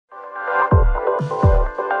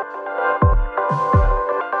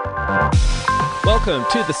Welcome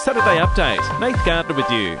to the Saturday Update. Nate Gardner with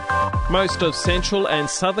you. Most of central and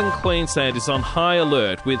southern Queensland is on high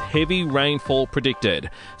alert with heavy rainfall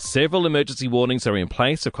predicted. Several emergency warnings are in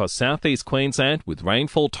place across southeast Queensland with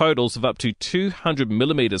rainfall totals of up to 200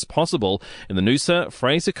 millimetres possible in the Noosa,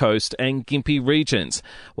 Fraser Coast and Gympie regions.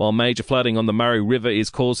 While major flooding on the Murray River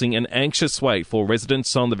is causing an anxious wait for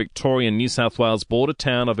residents on the Victorian-New South Wales border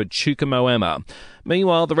town of Echuca Moama.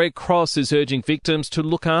 Meanwhile, the Red Cross is urging victims to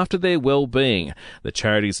look after their well-being. The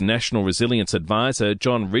charity's National Resilience Advisor,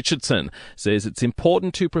 John Richardson, says it's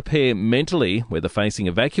important to prepare mentally whether facing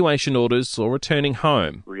evacuation orders or returning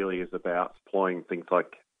home. Really is about employing things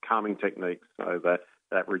like calming techniques so that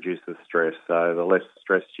reduces stress. So the less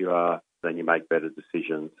stressed you are, then you make better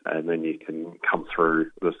decisions and then you can come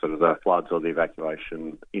through the floods or the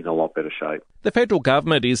evacuation in a lot better shape. The federal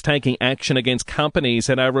government is taking action against companies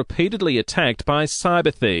that are repeatedly attacked by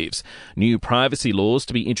cyber thieves. New privacy laws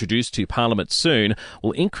to be introduced to Parliament soon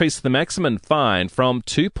will increase the maximum fine from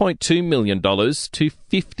 $2.2 million to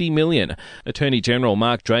 $50 million. Attorney General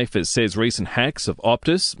Mark Dreyfus says recent hacks of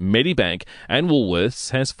Optus, Medibank and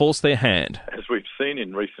Woolworths has forced their hand. As we've seen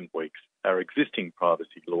in recent weeks, our existing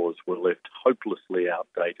privacy laws were left hopelessly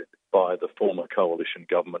outdated by the former coalition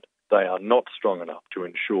government. They are not strong enough to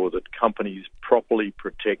ensure that companies properly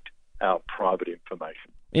protect our private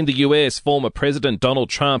information. In the US, former President Donald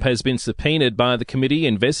Trump has been subpoenaed by the committee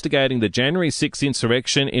investigating the January 6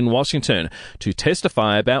 insurrection in Washington to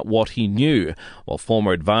testify about what he knew, while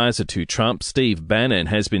former advisor to Trump, Steve Bannon,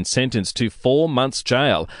 has been sentenced to 4 months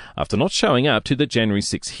jail after not showing up to the January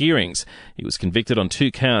 6 hearings. He was convicted on 2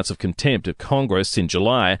 counts of contempt of Congress in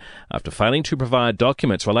July after failing to provide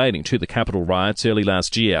documents relating to the Capitol riots early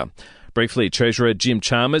last year. Briefly, Treasurer Jim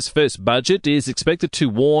Chalmers' first budget is expected to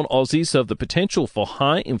warn Aussies of the potential for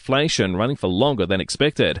high inflation running for longer than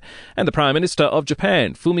expected. And the Prime Minister of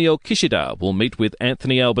Japan, Fumio Kishida, will meet with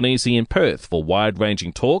Anthony Albanese in Perth for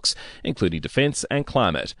wide-ranging talks, including defence and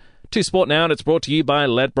climate. To Sport Now, and it's brought to you by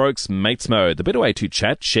Ladbrokes Mates Mode, the better way to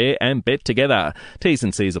chat, share and bet together. T's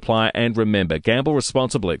and C's apply, and remember, gamble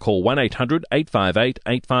responsibly. Call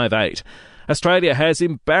 1-800-858-858. Australia has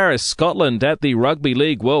embarrassed Scotland at the Rugby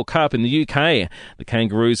League World Cup in the UK. The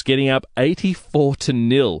Kangaroos getting up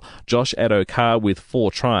 84-0. Josh Addo-Carr with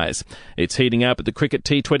 4 tries. It's heating up at the Cricket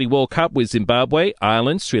T20 World Cup with Zimbabwe,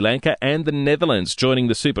 Ireland, Sri Lanka and the Netherlands joining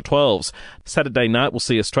the Super 12s. Saturday night we'll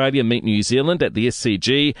see Australia meet New Zealand at the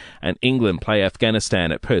SCG and England play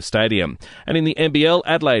Afghanistan at Perth Stadium. And in the NBL,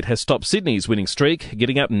 Adelaide has stopped Sydney's winning streak,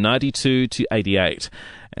 getting up 92-88.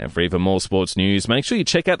 And for even more sports news, make sure you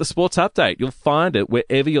check out the Sports Update. You'll find it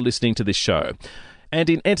wherever you're listening to this show. And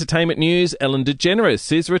in entertainment news, Ellen DeGeneres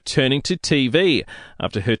is returning to TV.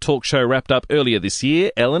 After her talk show wrapped up earlier this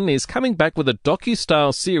year, Ellen is coming back with a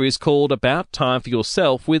docu-style series called About Time for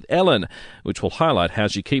Yourself with Ellen, which will highlight how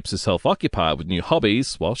she keeps herself occupied with new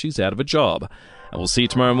hobbies while she's out of a job. And we'll see you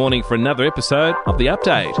tomorrow morning for another episode of The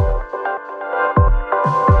Update.